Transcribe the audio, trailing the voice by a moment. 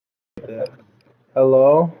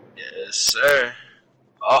Hello? Yes, sir.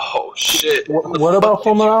 Oh shit! Who the What fuck about gives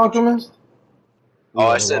Fullmetal you control? Alchemist? We Oh,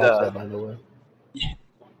 I gotta said watch that, by the way.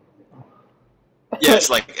 yes,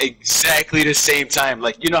 like exactly the same time.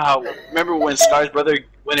 Like you know how remember when Scar's brother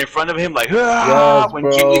went in front of him, like Yes, when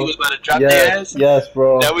King Lee bro. was about to drop their Yes, ass. yes, That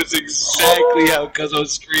bro. was exactly how Cuzzo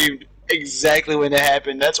screamed. Exactly when it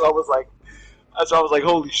happened. That's why I was like,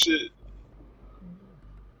 holy shit!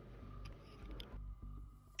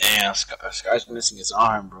 Damn, Scar's missing his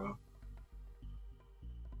arm, bro.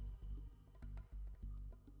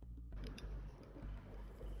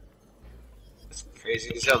 That's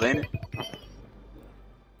crazy as hell, ain't it?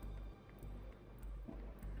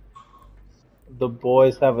 The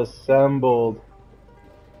boys have assembled.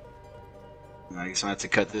 I guess I have to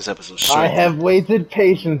cut this episode I short then. have waited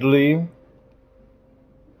patiently.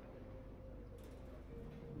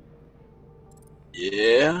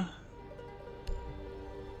 Yeah.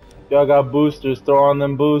 Y'all got boosters. Throw on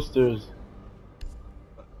them boosters.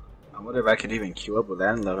 I wonder if I could even queue up with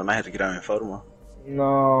that love. I might have to get on in photo more.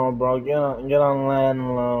 No, bro. Get on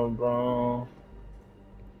land low, bro.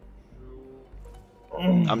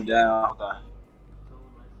 I'm down. Hold on.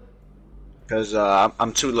 Cause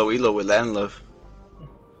I'm too low elo with Latin love.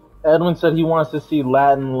 Edwin said he wants to see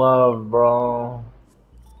Latin love, bro.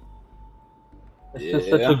 It's just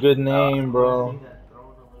such a Yeah. good name, bro.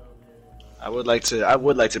 I would like to. I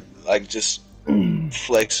would like to like just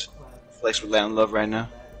flex with Latin love right now,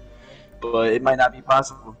 but it might not be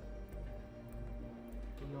possible.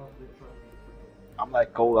 I'm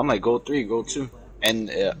like gold. I'm like gold 3, gold 2, and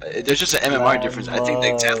there's just an MMR difference. Latin I think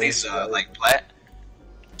like love. Tally's like plat,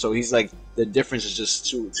 so he's like the difference is just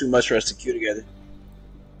too much for us to queue together.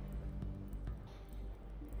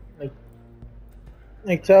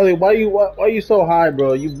 Hey, Charlie, why you so high,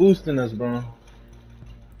 bro? You boosting us, bro.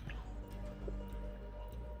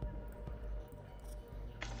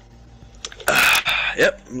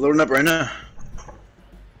 Yep, I'm loading up right now.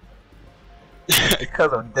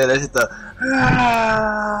 Cause I'm dead. That's just the.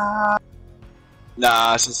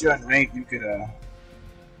 Nah, since you're unranked, you could.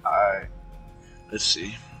 Alright. Let's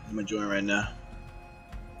see. I'm gonna join right now.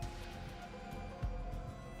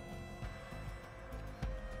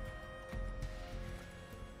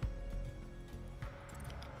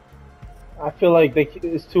 I feel like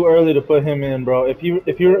it's too early to put him in, bro. If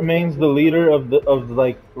he remains the leader of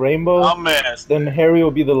like Rainbow, I'm ass. then Harry will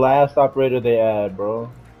be the last operator they add,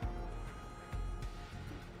 bro.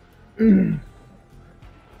 It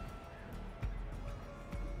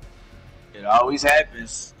always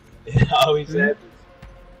happens. It always happens.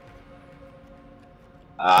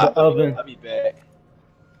 The oven. I'll be back.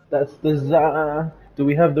 That's the za. Do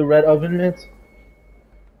we have the red oven mitts?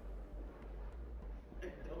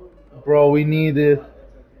 Bro, we need it.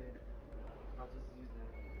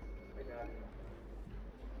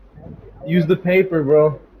 Use the paper,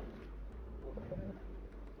 bro.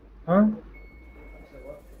 Huh?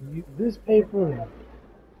 This paper.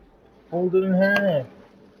 Hold it in half.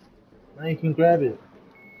 Now you can grab it.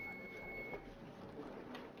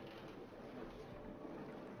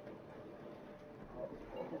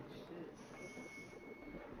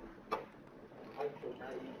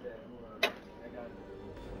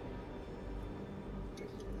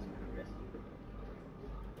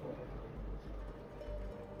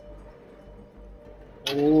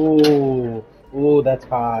 Ooh, ooh, that's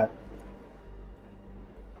hot.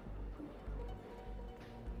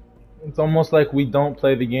 It's almost like we don't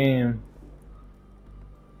play the game.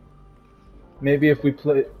 Maybe if we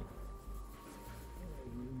play...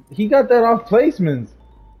 He got that off placements.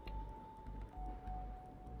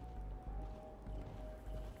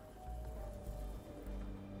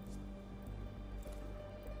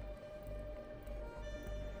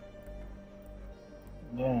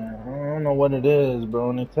 Yeah, I don't know what it is, bro.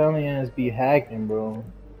 An Italians be hacking, bro.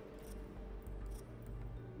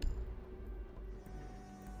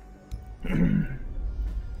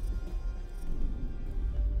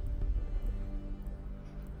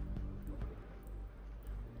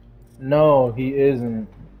 No, he isn't.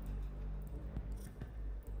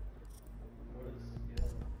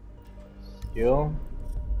 Skill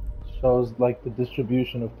shows like the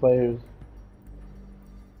distribution of players.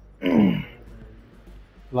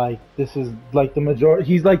 Like this is like the majority.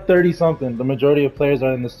 He's like 30 something. The majority of players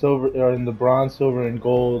are in the silver, are in the bronze, silver, and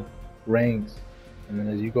gold ranks. And then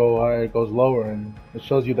as you go higher, it goes lower, and it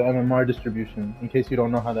shows you the MMR distribution. In case you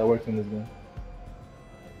don't know how that works in this game.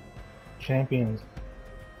 Champions.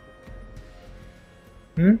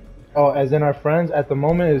 Hmm. Oh, as in our friends at the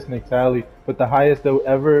moment is Nick Talley, but the highest that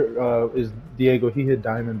ever is Diego. He hit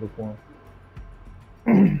diamond before.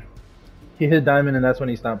 He hit diamond, and that's when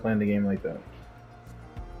he stopped playing the game like that.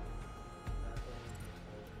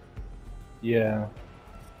 Yeah.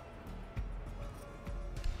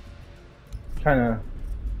 Kind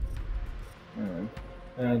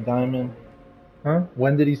of. Diamond. Huh?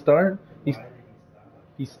 When did he start?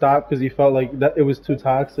 He stopped because he felt like that it was too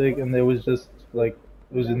toxic, and it was just like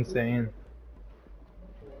it was insane.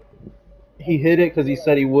 He hit it because he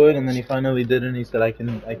said he would, and then he finally did it. And he said, I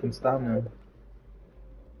can stop now."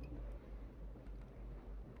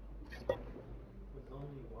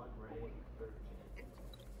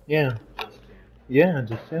 Yeah. Yeah,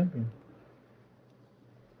 just champion.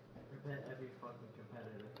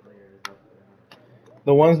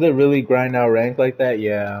 The ones that really grind out rank like that,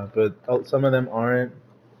 yeah, but some of them aren't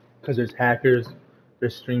because there's hackers,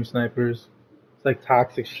 there's stream snipers. It's like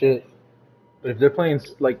toxic shit. But if they're playing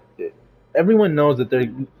like everyone knows that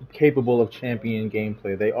they're capable of champion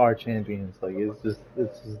gameplay. They are champions. Like it's just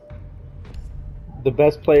the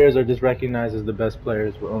best players are just recognized as the best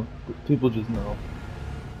players, bro. People just know.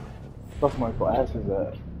 Fuck my glasses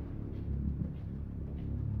at.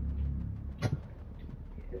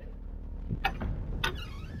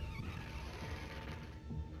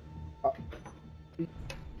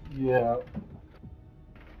 Yeah.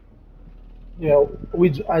 Yeah,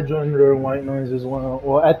 I joined her white noise as well.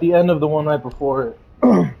 Well, at the end of the one right before it.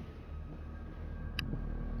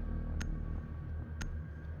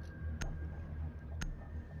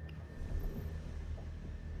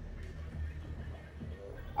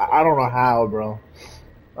 I don't know how, bro.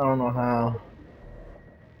 I don't know how.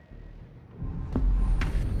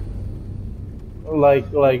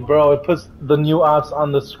 Like, bro, it puts the new ops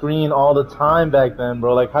on the screen all the time back then,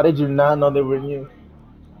 bro. Like, how did you not know they were new?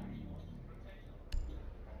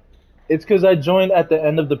 It's because I joined at the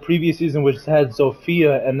end of the previous season, which had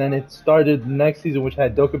Sophia, and then it started the next season, which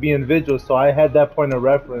had Dokkaebi and Vigil, so I had that point of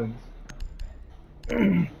reference.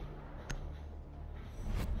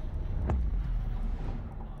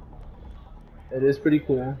 It is pretty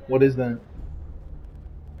cool. What is that?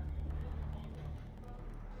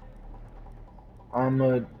 I'm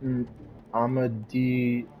a, I'm a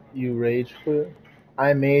D. You rage quit.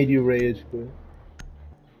 I made you rage quit.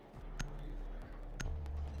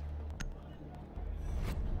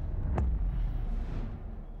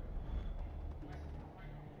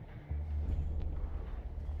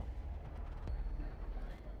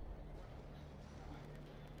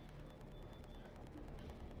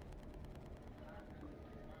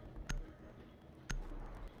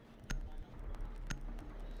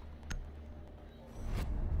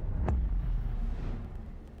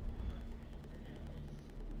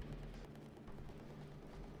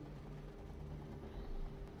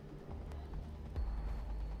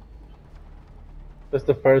 That's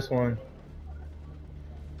the first one.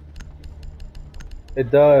 It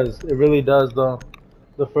does. It really does, though.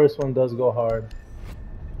 The first one does go hard.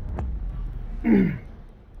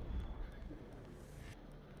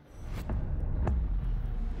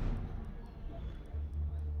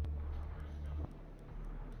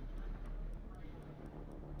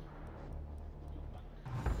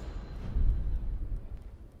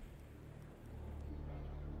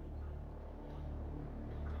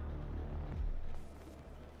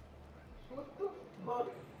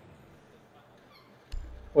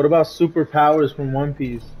 What about superpowers from One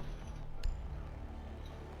Piece?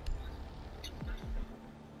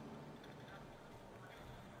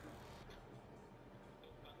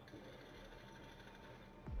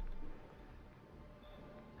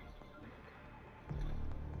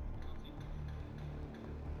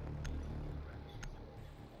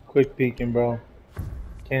 Quick peeking, bro.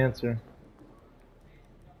 Cancer.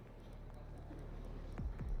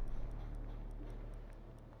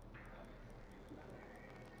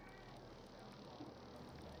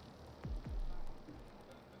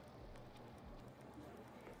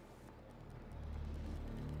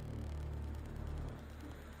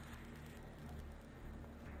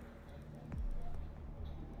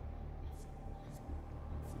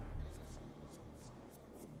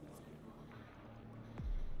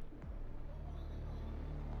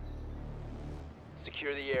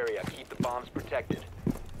 Secure the area. Keep the bombs protected.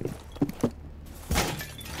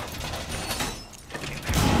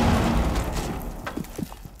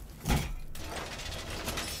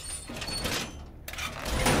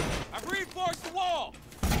 I've reinforced the wall!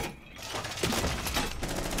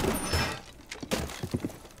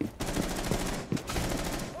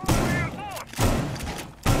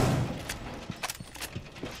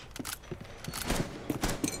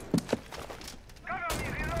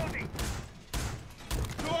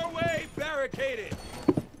 Doorway barricaded!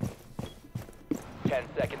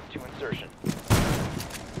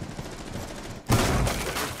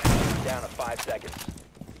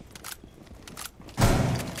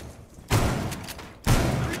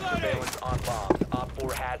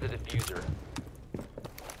 the diffuser.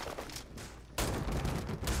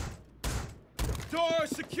 Door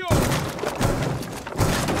secure!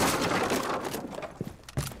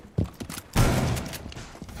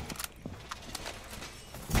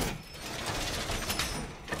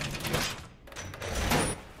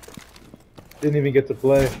 Didn't even get to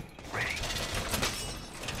play.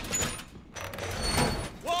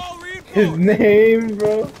 Wall His reinforced! name,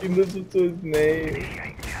 bro. You listen to his name.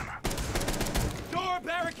 Door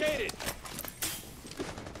barricaded!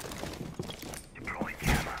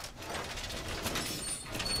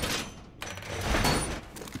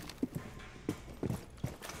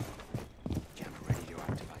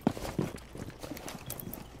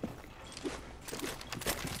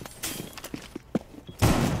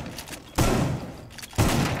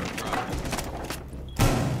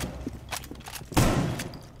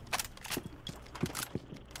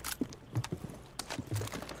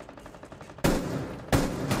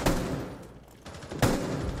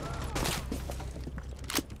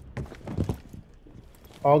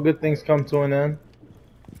 All good things come to an end.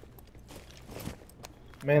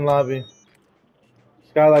 Main lobby.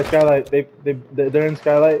 Skylight, skylight. They're in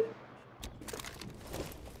skylight.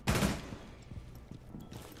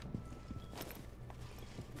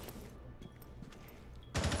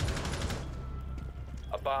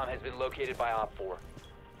 A bomb has been located by Op 4.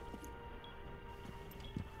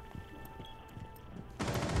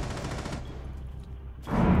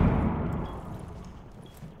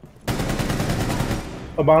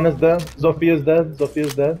 Abana's dead. Zophia's dead.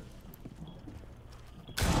 Zophia's dead.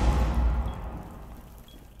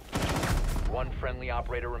 One friendly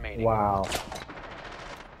operator remaining. Wow.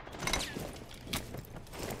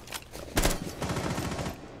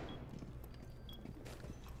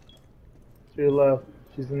 To your left.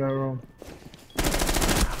 She's in that room.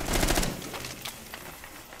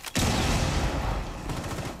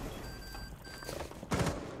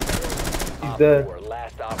 He's Op dead. 4,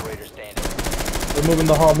 last operator standing. They're moving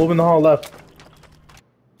the hall. Moving the hall left.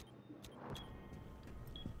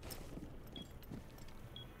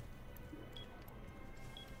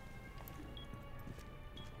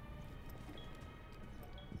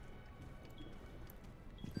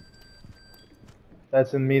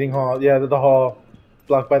 That's in meeting hall. Yeah, the hall.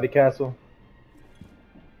 Blocked by the castle.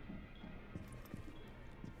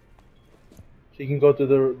 She can go to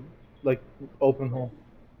the, like, open hall.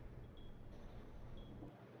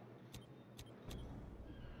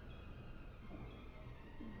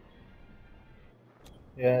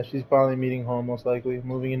 Yeah, she's probably meeting hall most likely.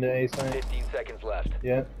 Moving into A side. 15 seconds left.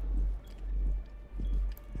 Yeah.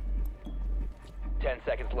 10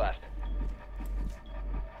 seconds left.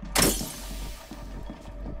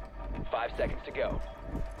 5 seconds to go.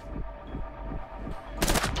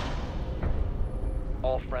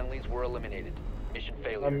 All friendlies were eliminated. Mission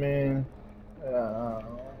failure. I mean,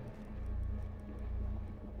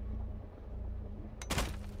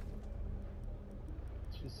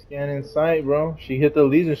 she's scanning sight, bro. She hit the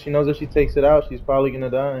lesion. She knows if she takes it out, she's probably gonna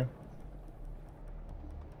die.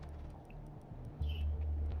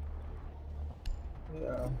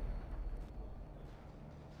 Yeah.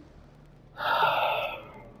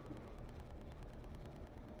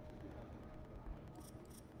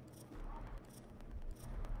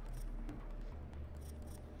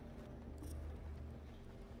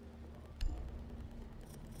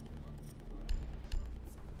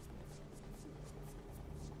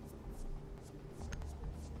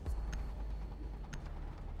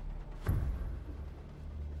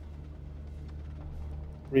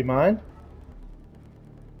 Remind?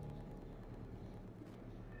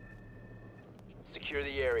 Secure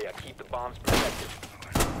the area. Keep the bombs protected.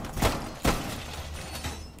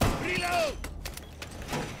 Reload!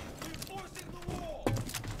 Reinforcing the wall!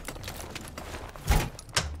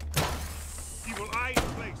 Evil eye in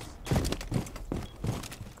place.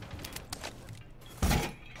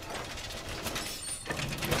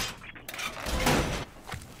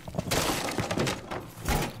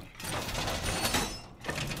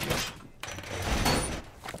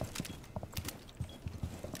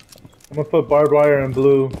 I'm gonna put barbed wire in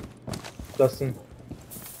blue, Dustin.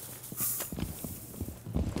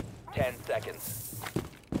 10 seconds.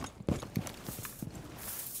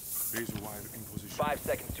 Razor wire in position. 5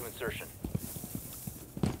 seconds to insertion.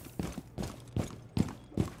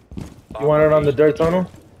 You want it on the dirt tunnel?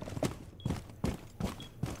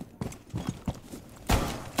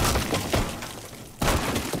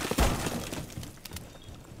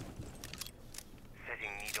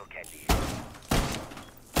 Setting needle candy.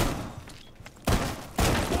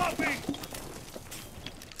 Swapping!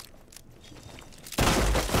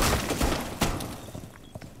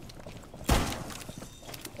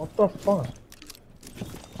 the fuck?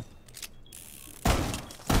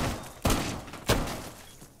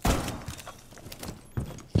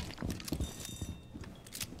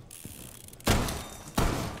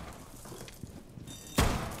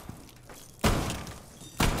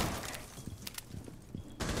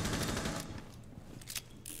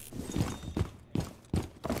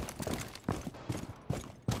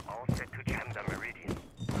 All set to jam the meridian.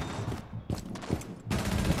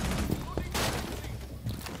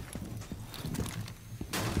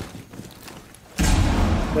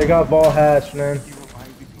 They got ball hatch, man. Evil eye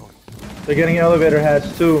deployed. They're getting elevator hatch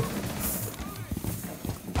too.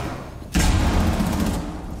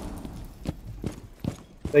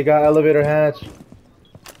 They got elevator hatch.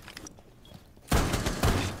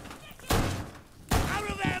 Out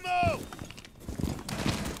of ammo!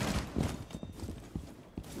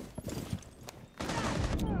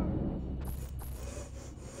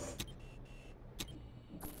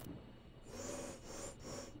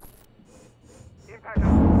 Impact.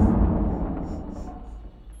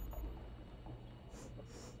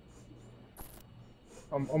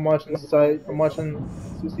 I'm watching the site. I'm watching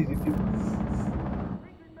CCTV.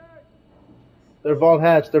 They're vault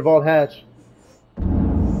hatch. They're vault hatch.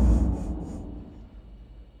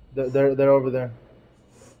 They're over there.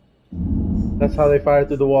 That's how they fired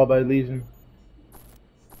through the wall by Legion.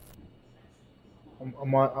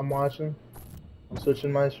 I'm watching. I'm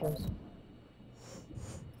switching my streams.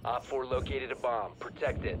 Op 4 located a bomb.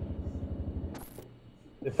 Protect it.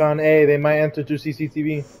 They found A. They might enter through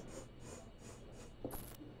CCTV.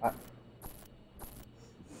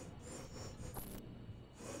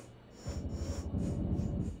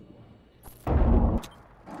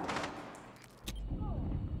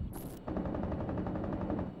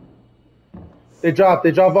 They drop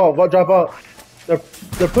out. What drop out? They're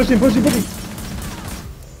pushing.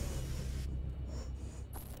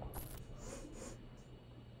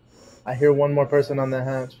 I hear one more person on that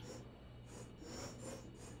hatch.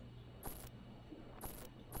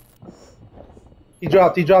 He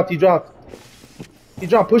dropped. He dropped,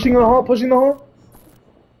 pushing the hall,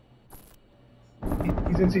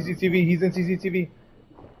 He's in CCTV,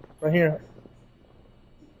 Right here.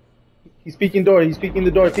 He's peeking the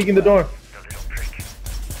door, peeking the door.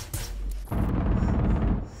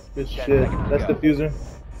 Good 10 shit. seconds That's to the go. fuser.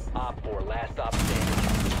 Op 4 last stop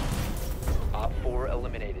standing. Op 4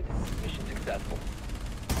 eliminated. Mission successful.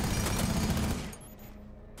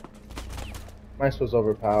 Mice was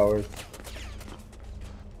overpowered.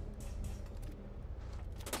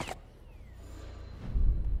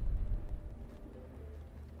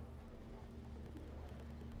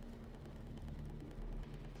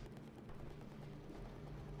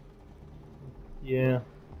 Yeah.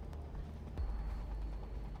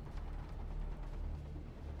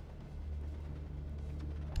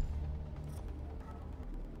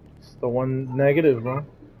 It's the one negative, bro.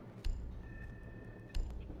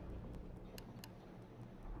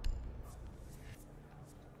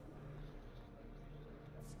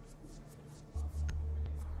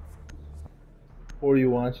 What are you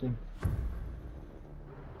watching?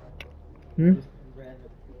 Hmm?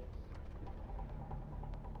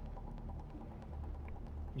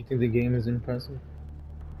 You think the game is impressive?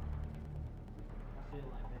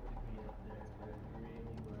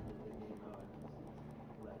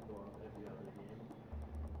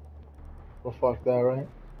 Well, fuck that, right?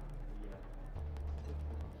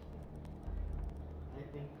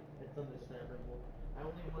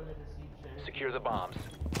 Secure the bombs.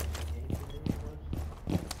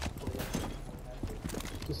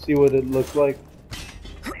 To see what it looks like.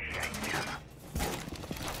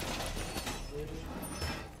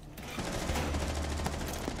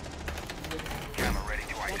 Camera ready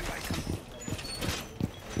to activate.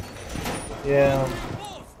 Yeah.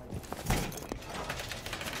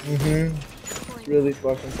 It's really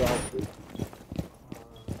fucking toxic.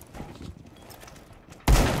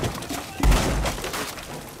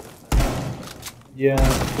 Yeah.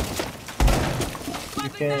 You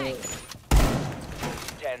can't.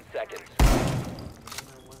 10 seconds.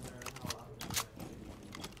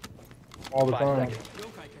 All the 5 time. seconds.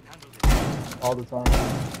 All the time.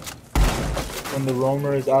 When the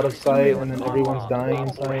roamer is out of sight and then everyone's dying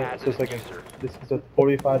inside, so it's like this is a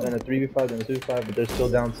 4v5 and a 3v5 and a 2v5, but they're still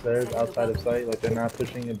downstairs outside of sight, like they're not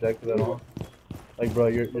pushing objectives at all. Like, bro,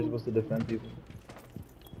 you're supposed to defend people.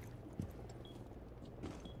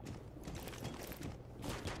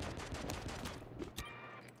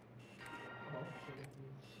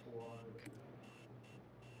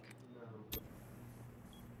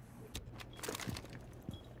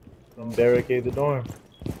 Then barricade the door.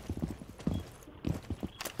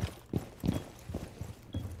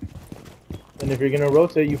 And if you're gonna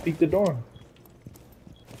rotate, you peek the door.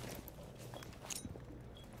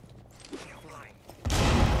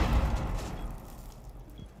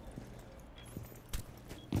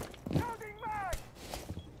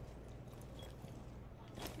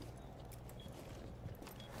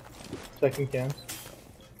 Second cams.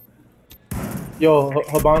 Yo,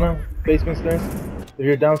 Habana, basement stairs. If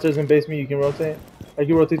you're downstairs in basement, you can rotate. I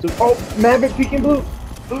can rotate too. Oh, Maverick peeking blue.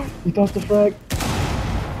 He thought the frag.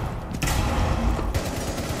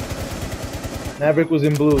 Maverick was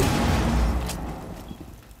in blue.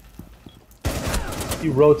 He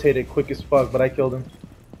rotated quick as fuck, but I killed him.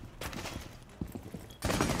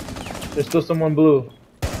 There's still someone blue.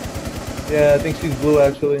 Yeah, I think she's blue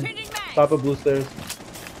actually. Top of blue stairs.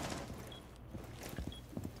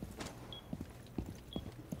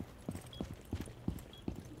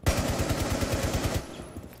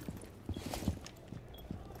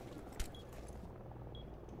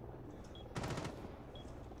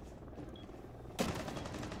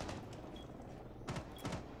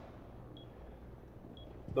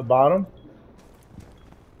 The bottom?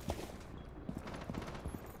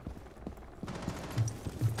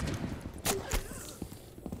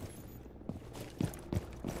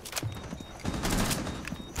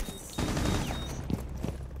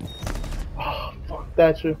 Oh, fuck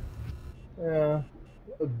that shit. Yeah.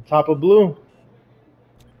 Top of blue.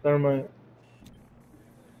 Thermite.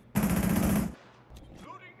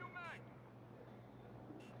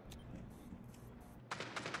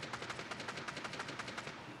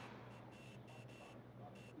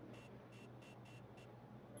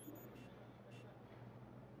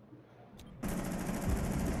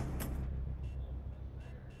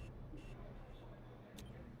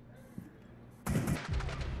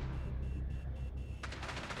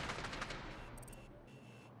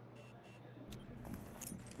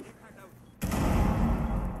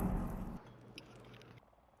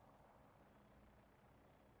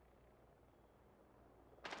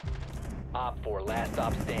 Op 4, last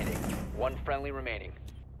stop standing. One friendly remaining.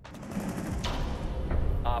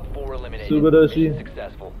 Op 4 eliminated. Subarashi. Mission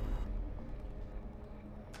successful.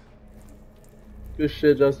 Good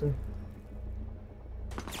shit, Justin.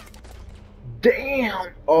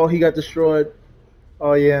 Damn! Oh, he got destroyed.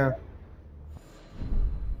 Oh yeah.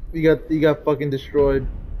 He got fucking destroyed.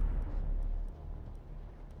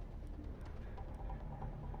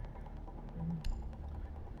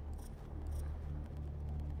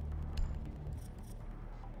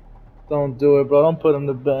 Don't do it, bro. Don't put him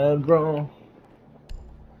to bed, bro.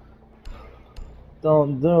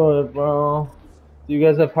 Don't do it, bro. Do you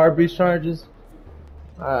guys have heartbeat charges?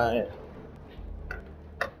 Alright.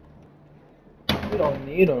 We don't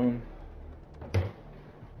need them.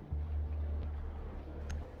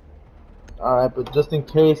 Alright, but just in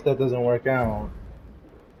case that doesn't work out.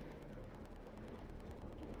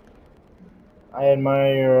 I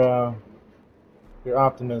admire your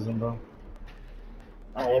optimism, bro.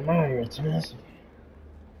 I admire your tenacity.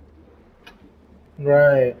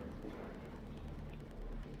 Right.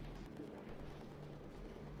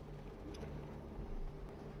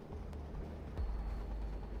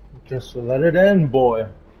 Just let it in, boy.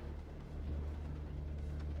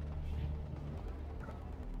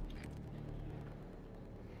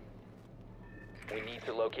 We need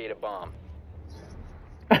to locate a bomb.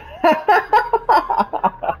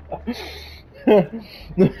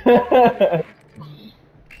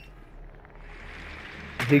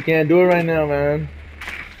 He can't do it right now, man.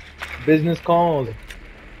 Business calls.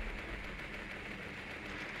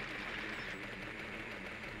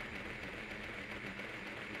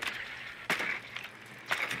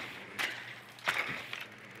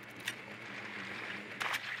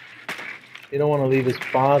 You don't want to leave his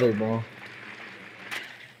father, bro.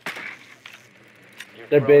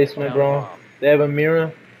 Their basement, bro. They have a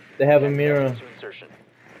mirror. They have a mirror.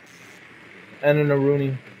 And an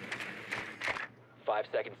Aruni. 5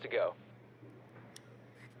 seconds to go.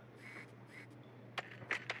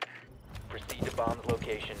 Proceed to bomb's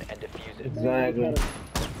location and defuse it. Exactly.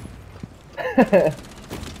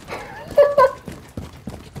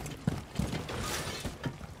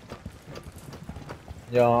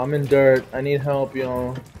 Yo, I'm in dirt. I need help,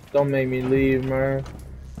 yo. Don't make me leave, man.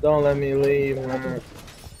 Don't let me leave, man.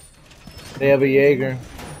 They have a Jaeger.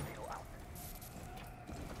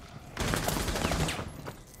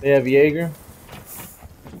 They have Jaeger.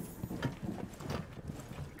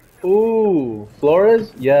 Ooh,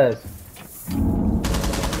 Flores? Yes.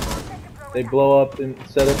 They blow up and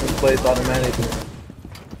set up in place automatically.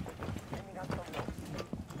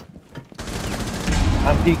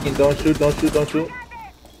 I'm peeking. Don't shoot, don't shoot, don't shoot.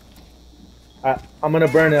 I'm gonna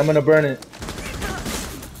burn it, I'm gonna burn it.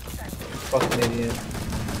 Fucking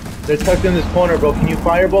They're tucked in this corner, bro. Can you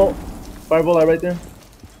firebolt? Firebolt that right there.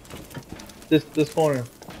 This corner.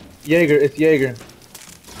 Jaeger, it's Jaeger.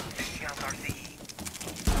 Shields are CE.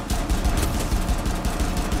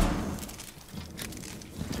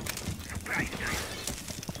 Surprise time.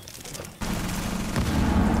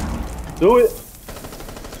 Do it.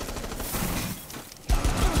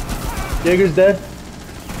 Jaeger's dead.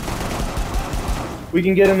 We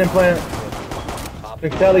can get an implant.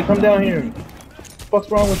 McTally, come down here. What's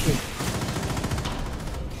wrong with you?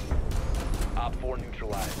 Op 4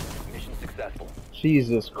 neutralized. Mission successful.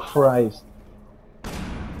 Jesus Christ.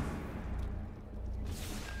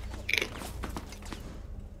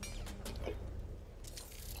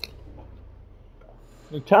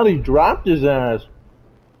 McTally dropped his ass.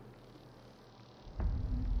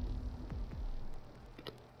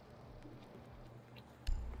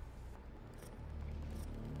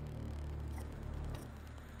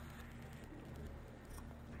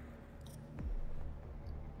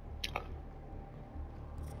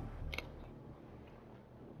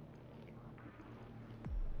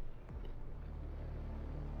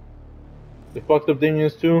 The fucked up thing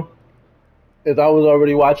is too, is I was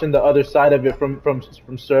already watching the other side of it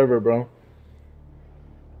from server, bro.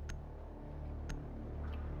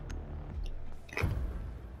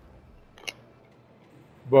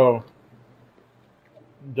 Bro,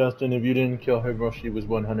 Justin, if you didn't kill her, bro, she was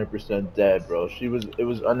 100% dead, bro. It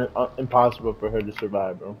was impossible for her to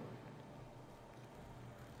survive, bro.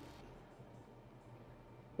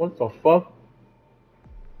 What the fuck?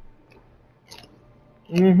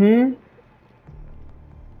 Mm-hmm.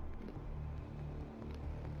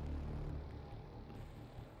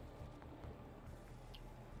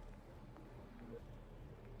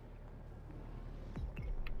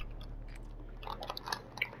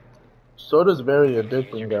 Soda's very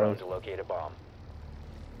addicting, guys. To locate a bomb.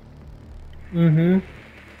 Mm-hmm.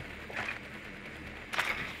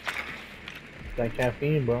 That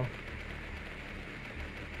caffeine, bro.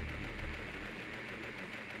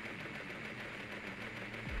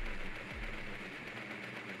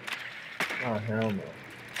 Oh, hell no.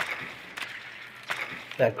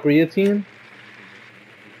 That creatine?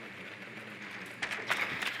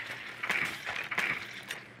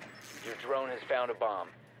 Your drone has found a bomb.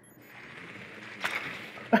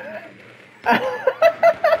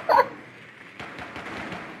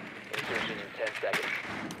 Insertion in 10 seconds.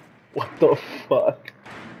 What the fuck?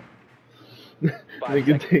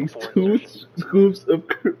 Nigga takes 2 scoops of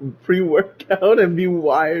pre-workout and be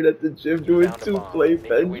wired at the gym doing Found a 2 bomb. play Make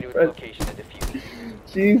your way bench to its press. location and defuse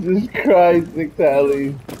it. Jesus Christ,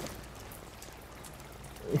 McTally.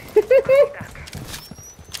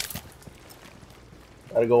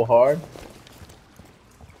 Gotta go hard.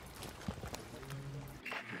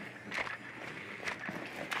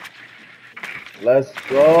 Let's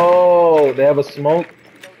go. They have a smoke.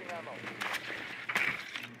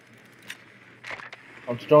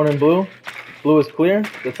 I'm stoning blue. Blue is clear.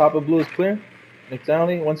 The top of blue is clear.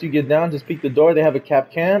 McTally, once you get down, just peek the door. They have a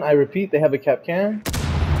cap can. I repeat, they have a cap can.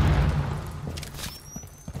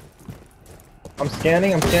 I'm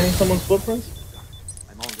scanning someone's footprints.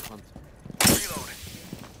 I'm on the hunt.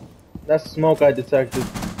 That's smoke I detected.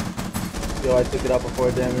 Yo, I took it out before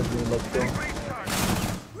it damaged me. Let's go.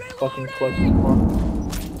 Fucking clutch as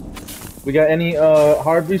fuck. We got any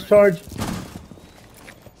hard recharge?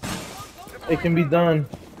 It can be done.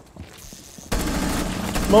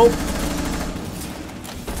 Smoke.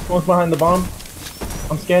 Smoke's behind the bomb.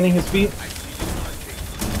 I'm scanning his feet.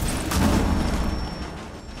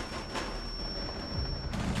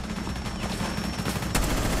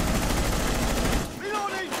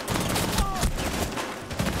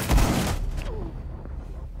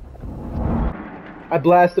 I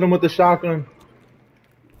blasted him with the shotgun.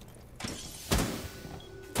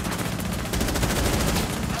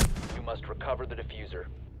 You must recover the diffuser.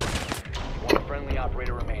 One friendly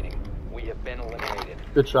operator remaining. We have been eliminated.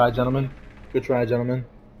 Good try, gentlemen. Good try, gentlemen.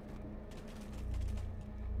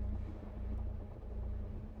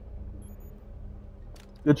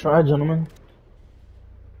 Good try, gentlemen.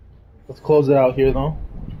 Let's close it out here, though.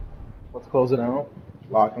 Let's close it out.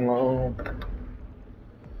 Lock and load.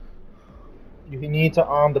 You need to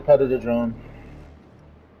arm the predator drone.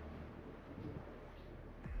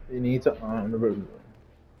 You need to arm the predator.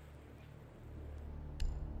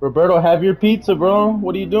 Roberto, have your pizza, bro.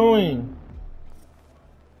 What are you doing?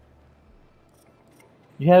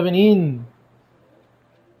 You haven't eaten.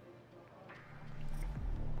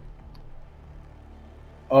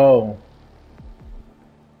 Oh.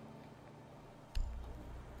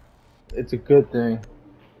 It's a good thing.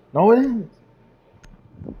 No, it isn't.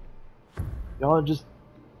 Y'all are just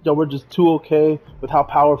Yo, we're just too okay with how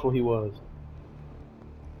powerful he was.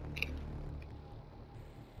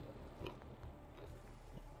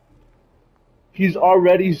 He's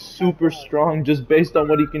already super strong just based on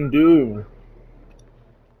what he can do.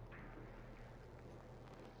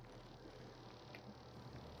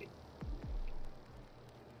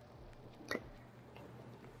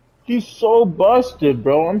 He's so busted,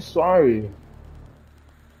 bro. I'm sorry. Need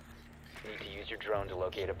to use your drone to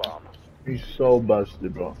locate a bomb. He's so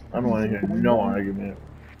busted, bro. I don't want to hear no argument.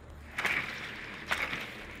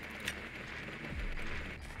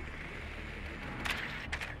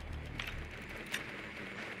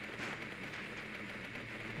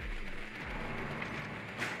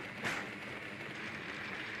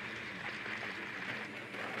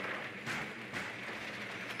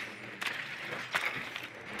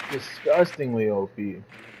 Disgustingly OP. Be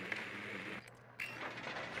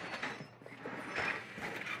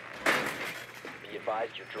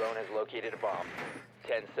advised your drone has located a bomb.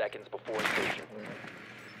 10 seconds before insertion.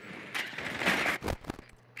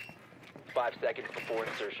 5 seconds before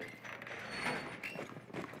insertion.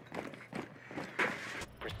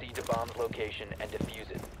 Proceed to bomb's location and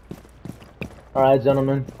defuse it. Alright,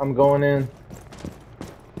 gentlemen. I'm going in.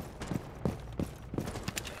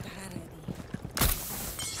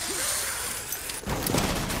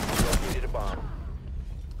 Located a bomb.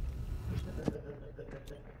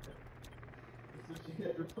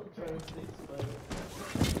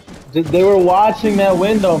 They were watching that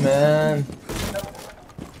window, man.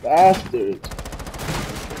 Bastards.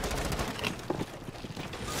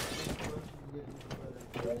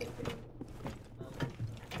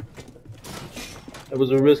 It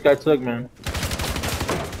was a risk I took, man.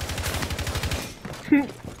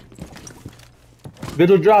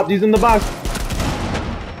 Vigil dropped. He's in the box.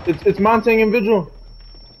 It's Montang and Vigil.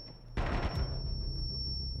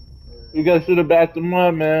 You guys should have backed him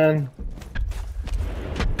up, man.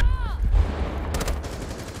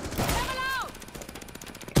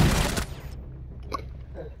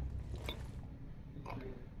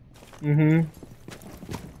 Mm-hmm.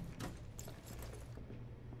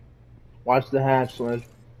 Watch the hatch, Sledge.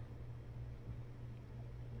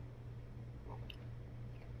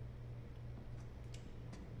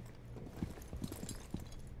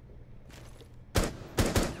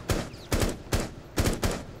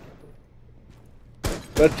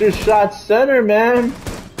 But just shot center, man.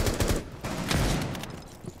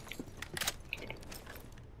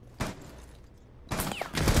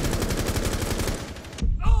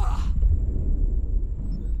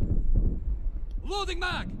 Loading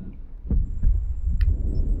mag!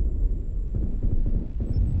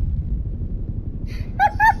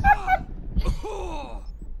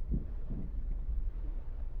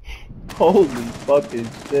 Holy fucking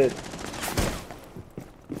shit.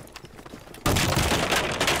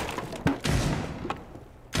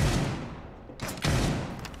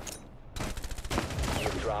 You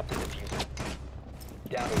have dropped the diffuser.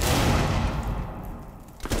 Down to one.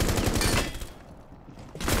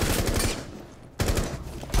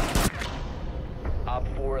 Op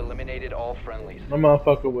 4 eliminated all friendlies. My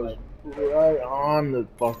motherfucker was right on the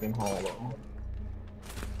fucking hollow.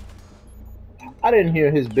 I didn't hear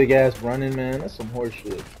his big ass running, man. That's some horse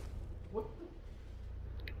shit.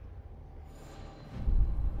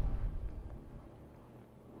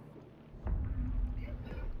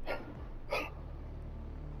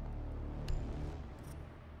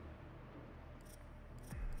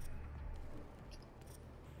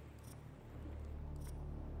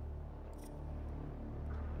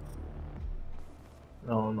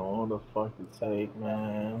 I don't know what the fuck to take,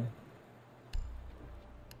 man.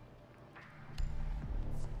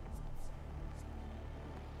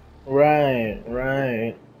 Right,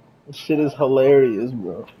 right. This shit is hilarious,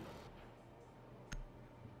 bro.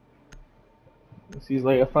 He's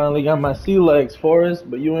like, I finally got my sea legs, Forrest,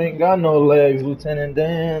 but you ain't got no legs, Lieutenant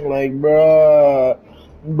Dan. Like, bruh.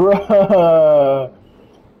 Bruh.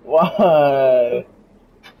 Why?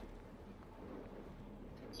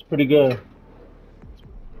 It's pretty good.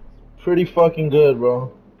 Pretty fucking good,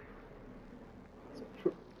 bro.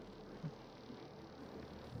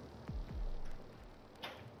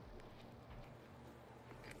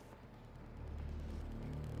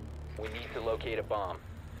 We need to locate a bomb.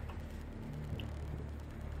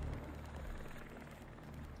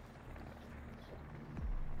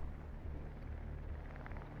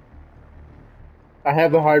 I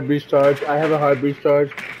have a hard breach charge. I have a hard breach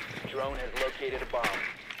charge. Drone has located a bomb.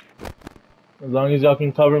 As long as y'all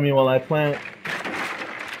can cover me while I plant.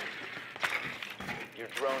 Your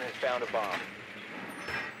drone has found a bomb.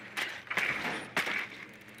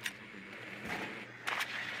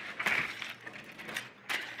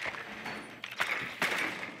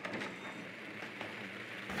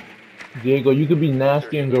 Diego, you could be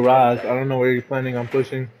nasty in garage. I don't know where you're planning on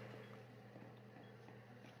pushing.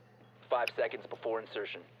 5 seconds before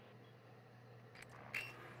insertion.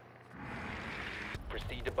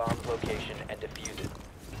 Proceed to bomb's location and defuse it.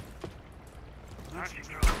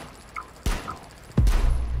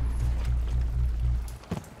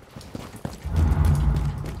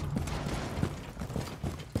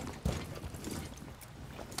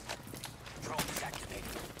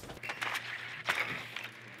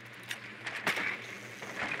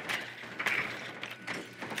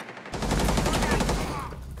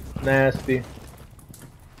 Nasty.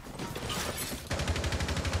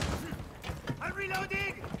 I'm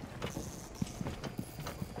reloading!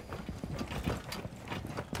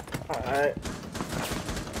 Alright.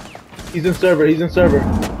 He's in server, he's in server.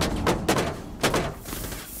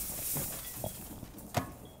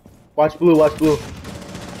 Watch blue, watch blue.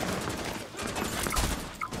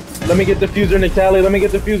 Let me get the fuser, Nictali, let me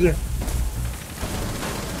get the fuser.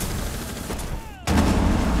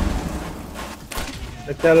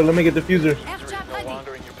 Nictali, let me get the fuser. Diffuser is no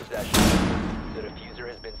longer in your possession. The diffuser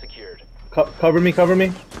has been secured. Cover me, cover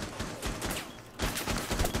me.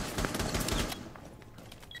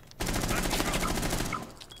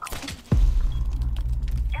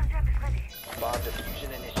 Airdrop is ready. Bomb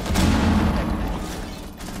diffusion initiated.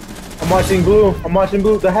 I'm watching blue, I'm watching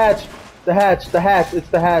blue. The hatch, the hatch, the hatch, it's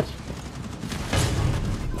the hatch.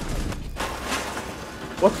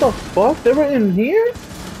 What the fuck? They were in here?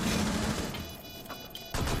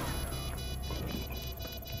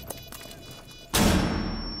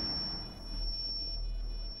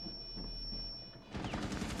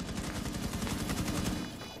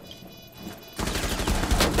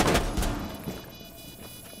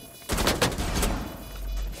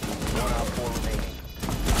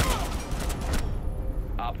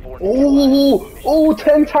 Oh,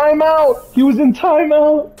 10 timeout. He was in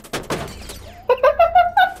timeout.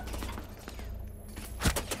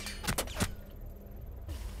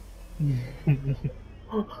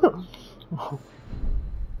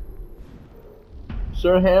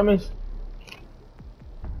 Sir Hammis.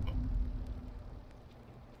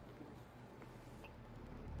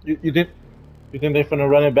 You think they're finna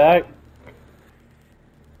run it back?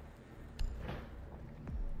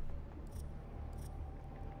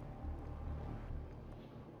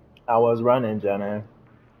 I was running, Jenna.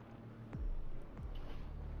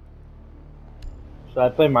 Should I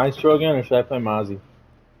play Maestro again or should I play Mozzie?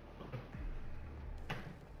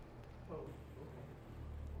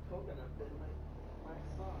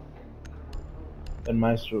 Then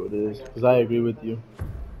Maestro it is, because I agree with you.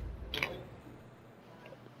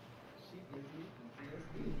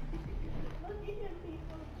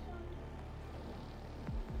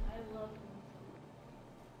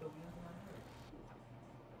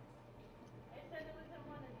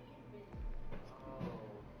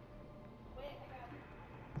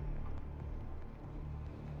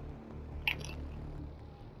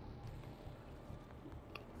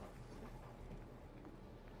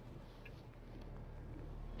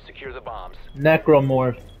 Secure the bombs.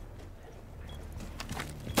 Necromorph.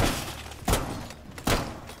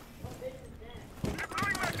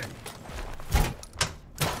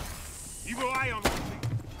 Evil eye on me.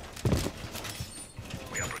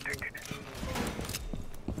 We are protected.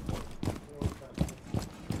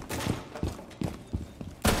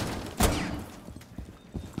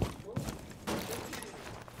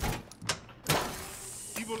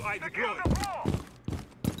 Evil eye deployed.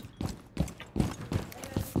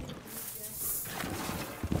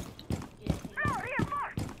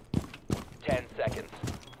 10 seconds.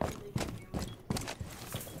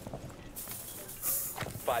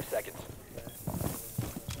 5 seconds.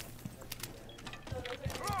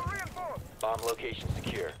 Bomb location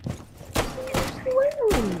secure.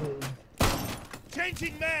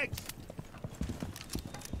 Changing mags.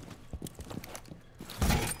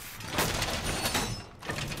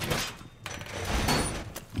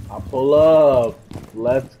 I'll pull up.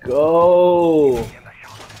 Let's go.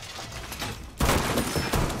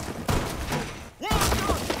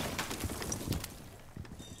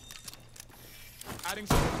 Adding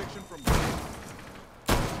some protection from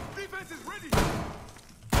defense is ready.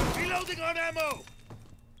 Reloading on ammo.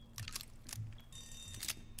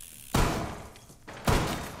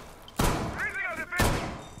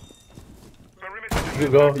 You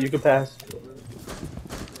can go. You can pass.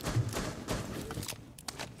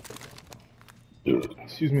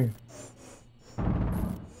 Excuse me.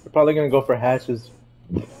 They're probably gonna go for hatches.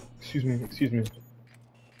 Excuse me. Excuse me.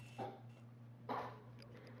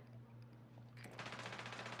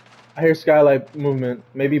 I hear skylight movement.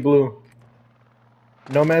 Maybe blue.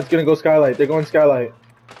 Nomad's gonna go skylight. They're going skylight.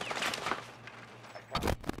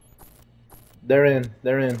 They're in.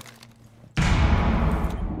 They're in. Is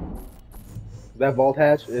that vault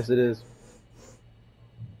hatch? Yes, it is.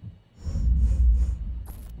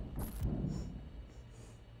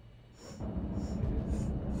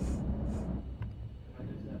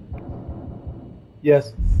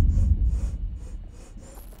 Yes.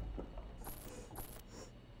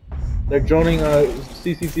 They're droning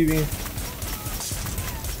CCTV.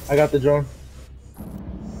 I got the drone.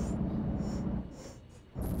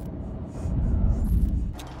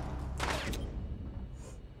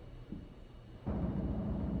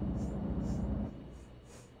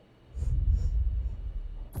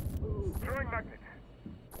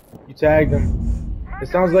 You tagged them. It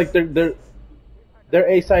sounds like they're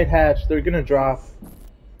A side hatch. They're gonna drop.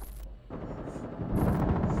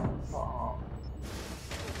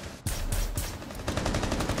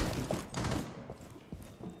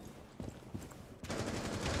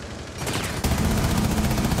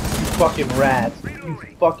 You fucking rats. You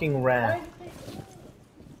fucking rat.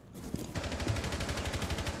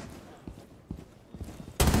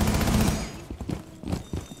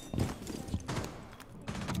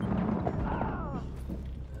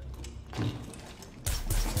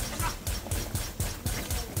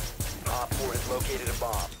 Op 4 has located a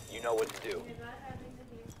bomb. You know what to do.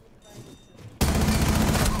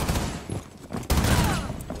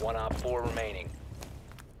 One Op 4 remaining.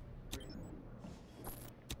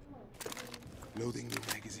 Loading new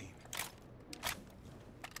magazine.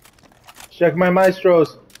 Check my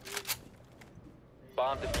maestros.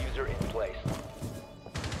 Bomb diffuser in place.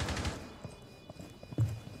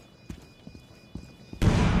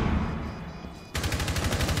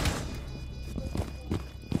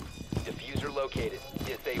 Diffuser located.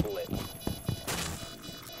 Disable it.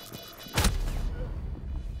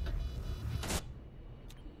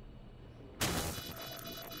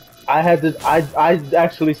 I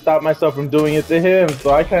actually stopped myself from doing it to him,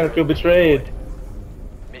 so I kind of feel betrayed.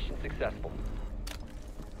 Mission successful.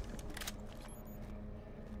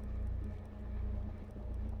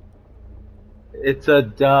 It's a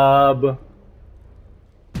dub.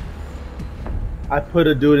 I put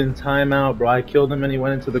a dude in timeout, bro. I killed him and he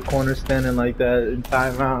went into the corner standing like that in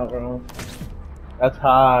timeout, bro. That's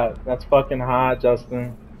hot. That's fucking hot,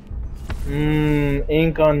 Justin.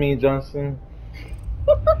 Ink on me, Justin.